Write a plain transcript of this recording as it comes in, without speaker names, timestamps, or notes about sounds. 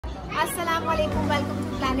अस्सलाम वालेकुम, welcome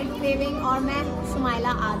to planet craving और मैं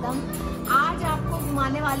शुमाइला आदम। आज आपको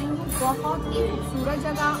घुमाने वाली हूँ बहुत ही खूबसूरत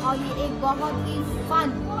जगह और ये एक बहुत ही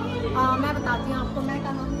फन मैं बताती हूँ आपको मैं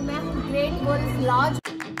कहाँ हूँ। मैं हूँ ग्रेट वुल्फ लॉज।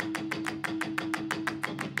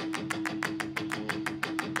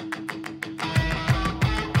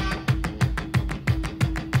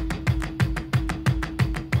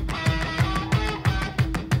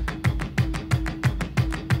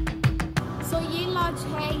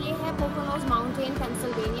 ये है पोकोनोस माउंटेन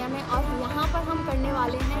पेंसिल्वेनिया में और यहाँ पर हम करने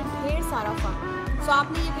वाले हैं ढेर सारा फन। सो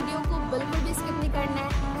आपने ये वीडियो को बिल्कुल भी स्किप नहीं करना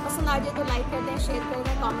है। पसंद आ जाए तो लाइक कर दें, शेयर कर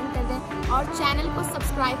दें, कमेंट कर दें और चैनल को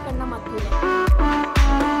सब्सक्राइब करना मत भूलें।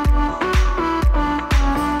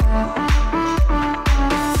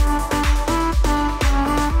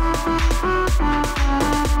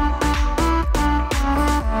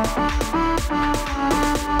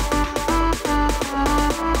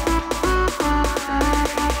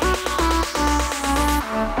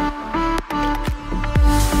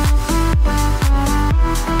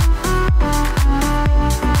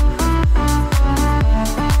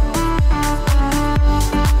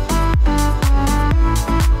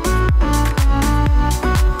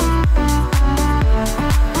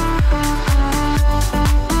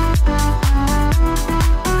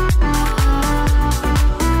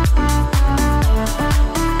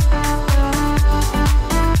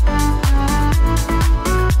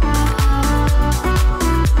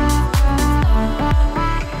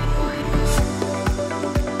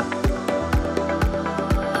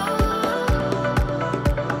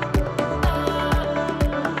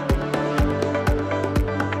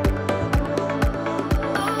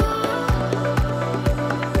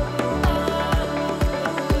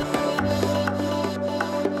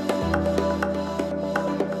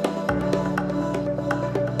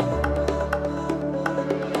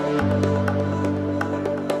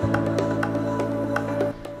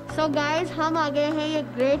 तो गाइज हम आ गए हैं ये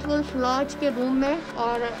ग्रेट वुल्फ लॉज के रूम में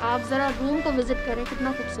और आप ज़रा रूम को विज़िट करें,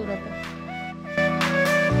 कितना खूबसूरत है।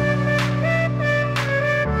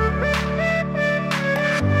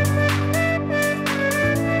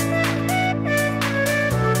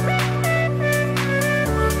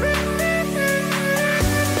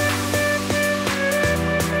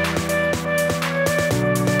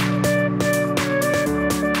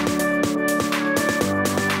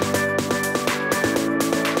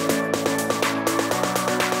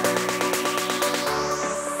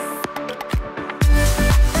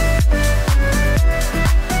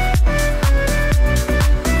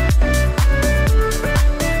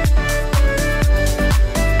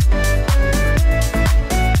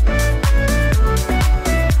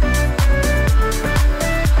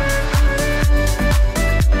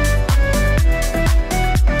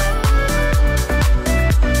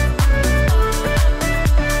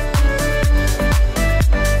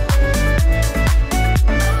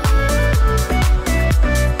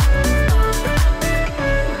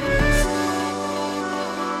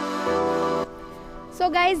 तो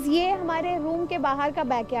गाइज ये हमारे रूम के बाहर का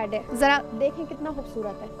बैकयार्ड है, जरा देखें कितना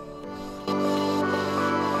खूबसूरत है।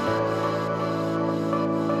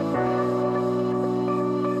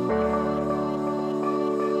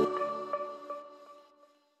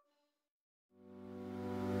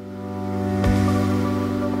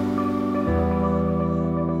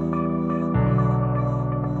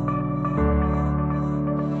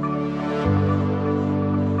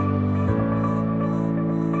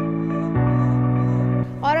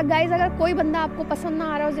 और गाइज अगर कोई बंदा आपको पसंद ना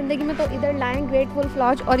आ रहा हो जिंदगी में तो इधर लाएं ग्रेट वुल्फ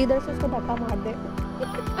लॉज और इधर से उसको धक्का मार दे।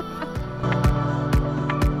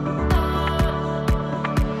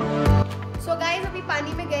 सो गाइज अभी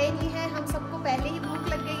पानी में गए नहीं हैं, हम सबको पहले ही भूख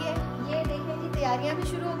लग गई है। ये देखें कि तैयारियां भी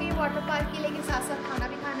शुरू हो गई है वाटर पार्क की, लेकिन साथ साथ खाना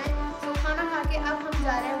भी खाना है। सो खाना खा के अब हम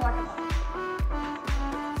जा रहे हैं वाटर पार्क।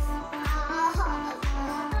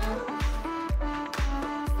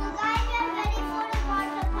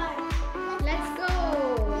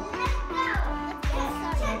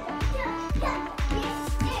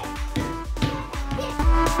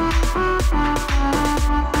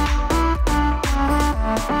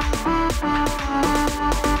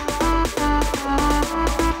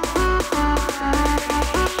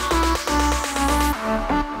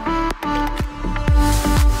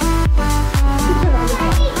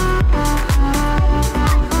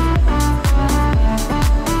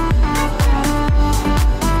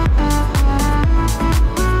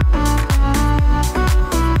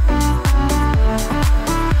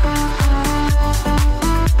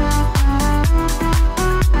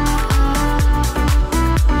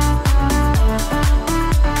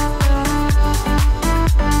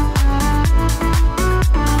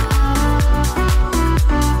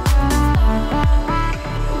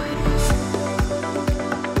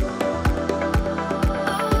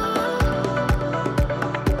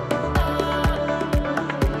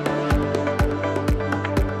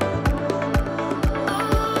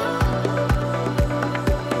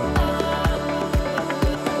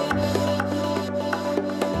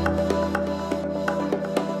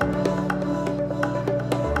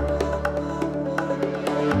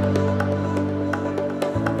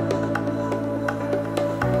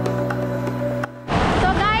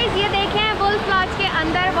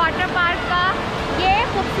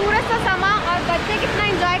 खूबसूरत सा समा और बच्चे कितना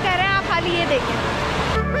एंजॉय कर रहे हैं, आप खाली ये देखें।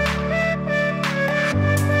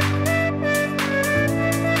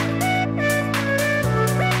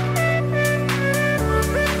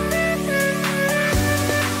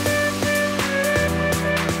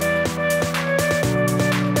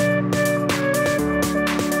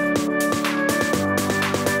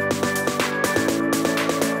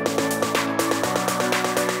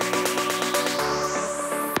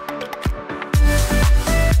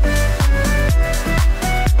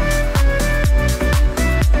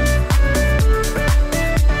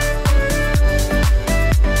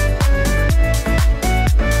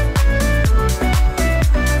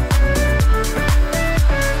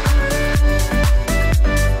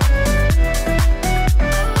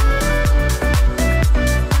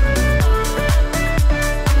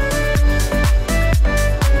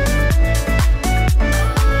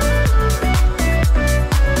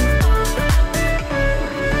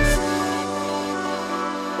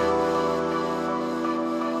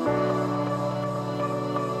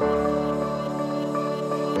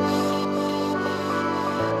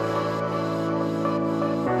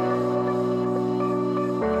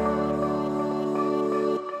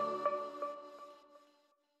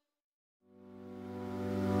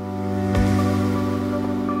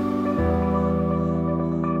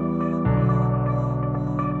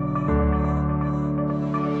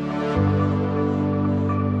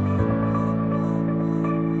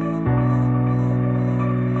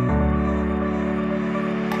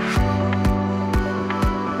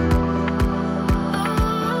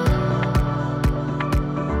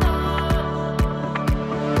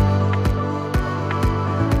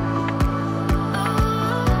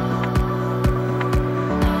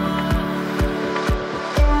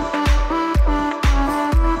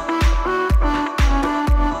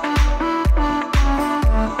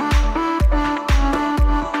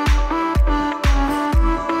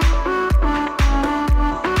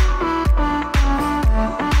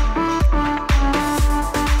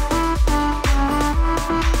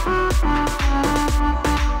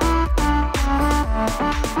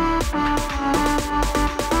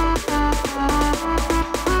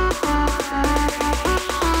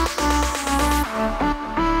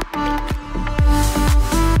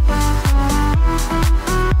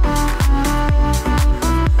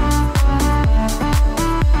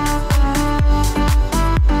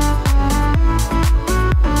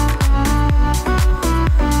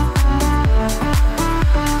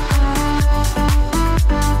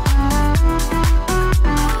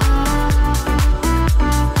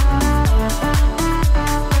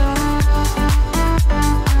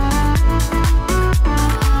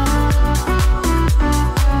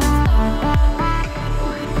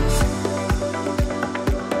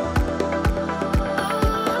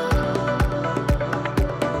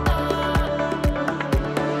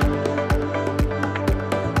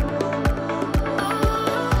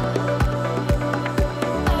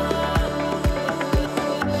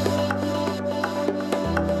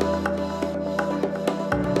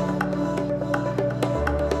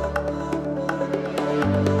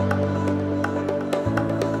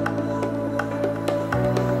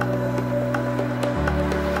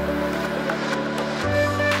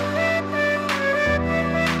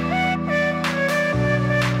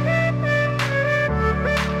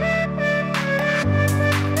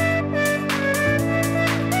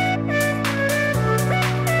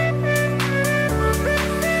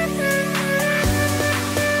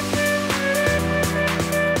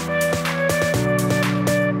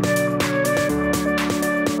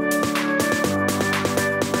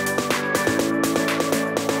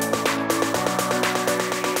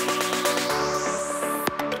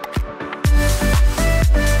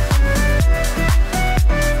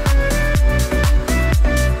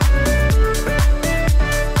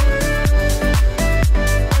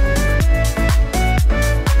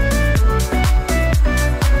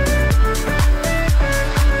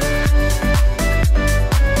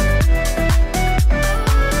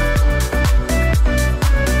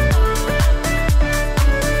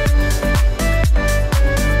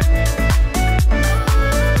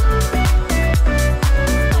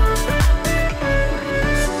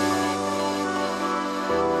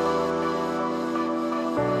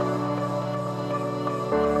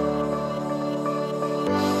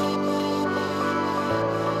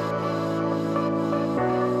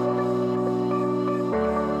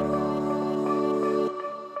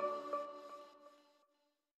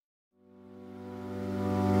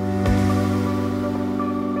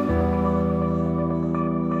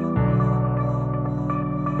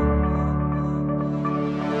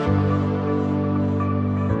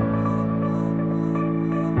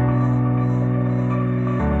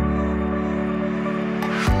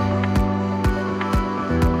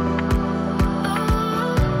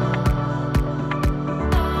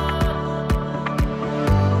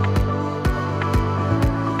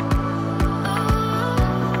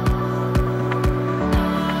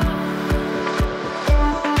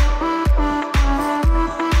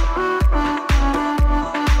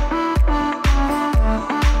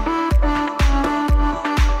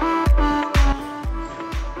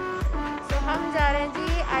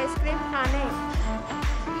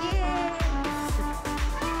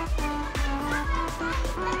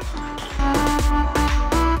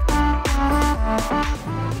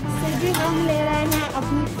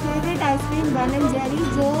 एंड बेन एंड जेरी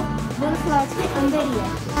जो वुल्फ लॉज के अंदर ही है।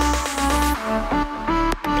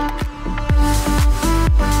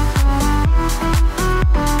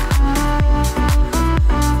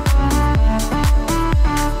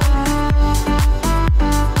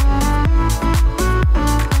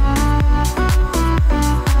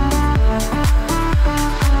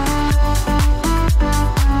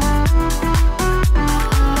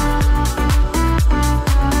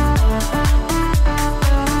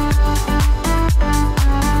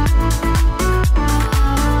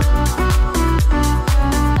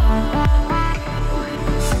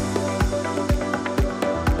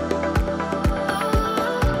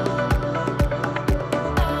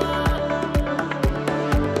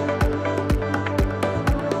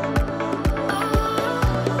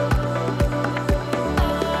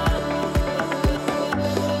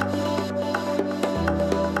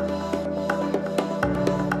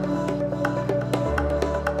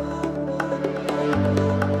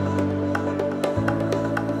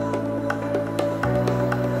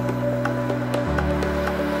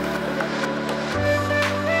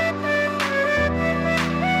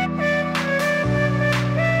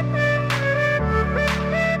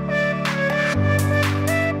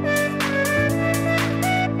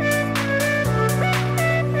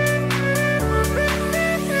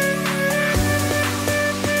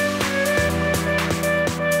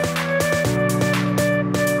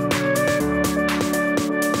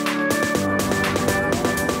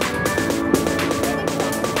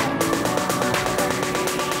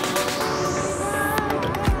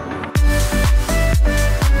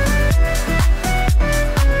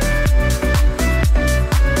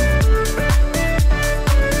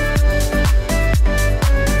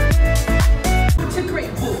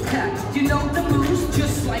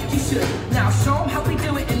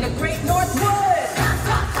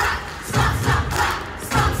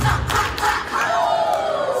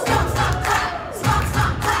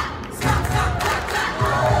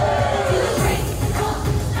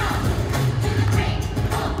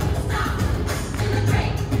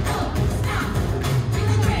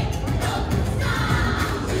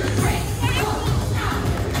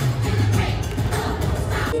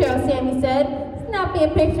 Sammy said, snap me a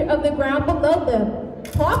picture of the ground below the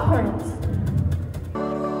paw prints.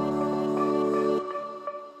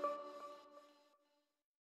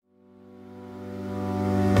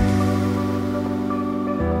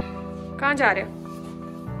 कहाँ जा रहे हो?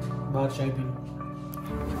 बाहर चाय पी लो।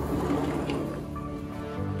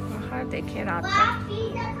 बाहर देखिए रात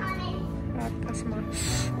का समान।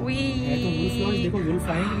 देखो वुल्फ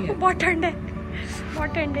आएंगे। बहुत ठंड है, बहुत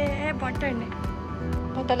ठंड है, बहुत ठंड है।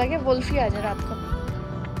 पता लगे वुल्फ ही आ जाए रात को।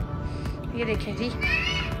 ये देखें जी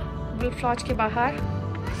वुल्फ लॉज के बाहर।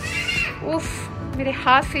 उफ, मेरे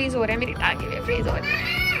हाथ फ्रीज हो रहे हैं, मेरी टांगें भी फ्रीज हो रही हैं।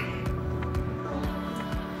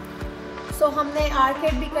 सो हमने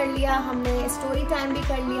आर्केड भी कर लिया, हमने स्टोरी टाइम भी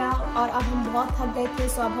कर लिया और अब हम बहुत थक गए थे।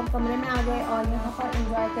 सो अब हम कमरे में आ गए और यहाँ पर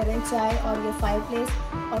एंजॉय कर रहे हैं चाय और ये फायर प्लेस,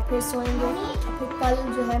 और फिर सोएंगे और फिर कल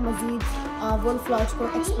जो है मज़ीद वुल्फ लॉज को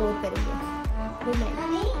एक्सप्लोर करेंगे। Good night.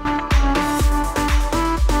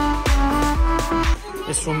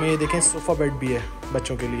 इस रूम में ये देखें सोफा बेड भी है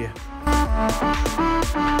बच्चों के लिए।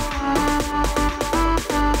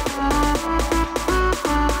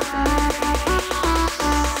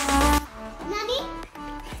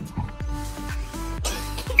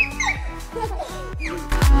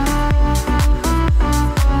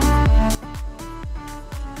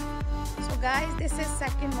 So guys, this is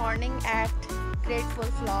second morning at Great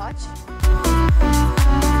Wolf Lodge.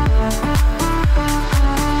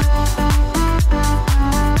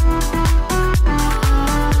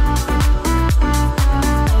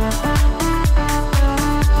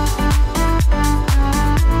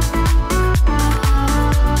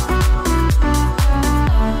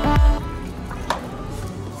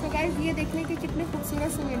 ये देखने के कितने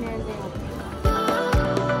खूबसूरत सोवेनियर्स हैं यहाँ पे।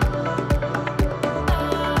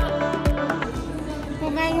 तो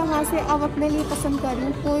मैं यहाँ से अब अपने लिए पसंद कर रही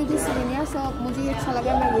हूँ कोई भी सोवेनियर। सो मुझे ये अच्छा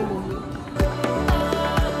लगा, मैं ये लूँगी।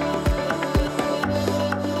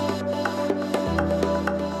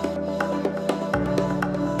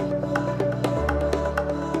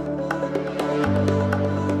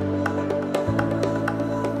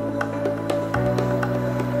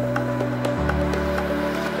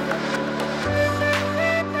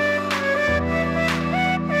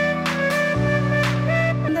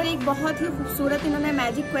 बहुत ही खूबसूरत इन्होंने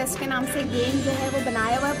मैजिक क्वेस्ट के नाम से गेम जो है वो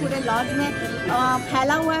बनाया हुआ है, पूरे लॉज में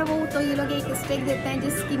फैला हुआ है वो। तो ये लोग एक स्टिक देते हैं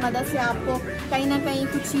जिसकी मदद से आपको कहीं ना कहीं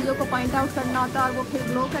कुछ चीज़ों को पॉइंट आउट करना होता है और वो फिर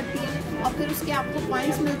ग्लो करती है और फिर उसके आपको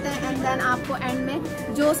पॉइंट्स मिलते हैं एंड देन आपको एंड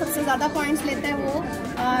में जो सबसे ज़्यादा पॉइंट्स लेता है वो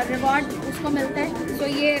रिवॉर्ड उसको मिलता है। सो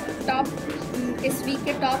ये टॉप इस वीक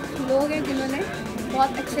के टॉप लोग हैं जिन्होंने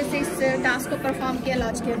बहुत अच्छे से इस टास्क को परफॉर्म किया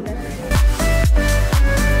लॉज के अंदर।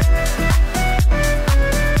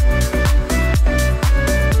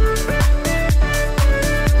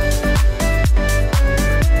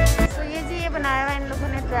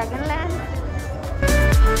 Dragon land.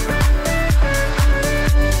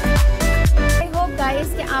 I hope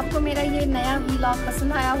guys कि आपको मेरा ये नया व्लॉग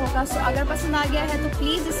पसंद आया होगा। सो अगर पसंद आ गया है तो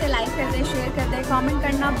प्लीज़ इसे लाइक कर दें, शेयर कर दें, कमेंट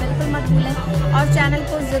करना बिल्कुल मत भूलें और चैनल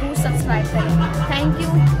को ज़रूर सब्सक्राइब करें। Thank you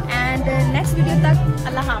and next video तक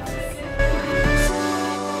अल्लाह हाफ़िज़।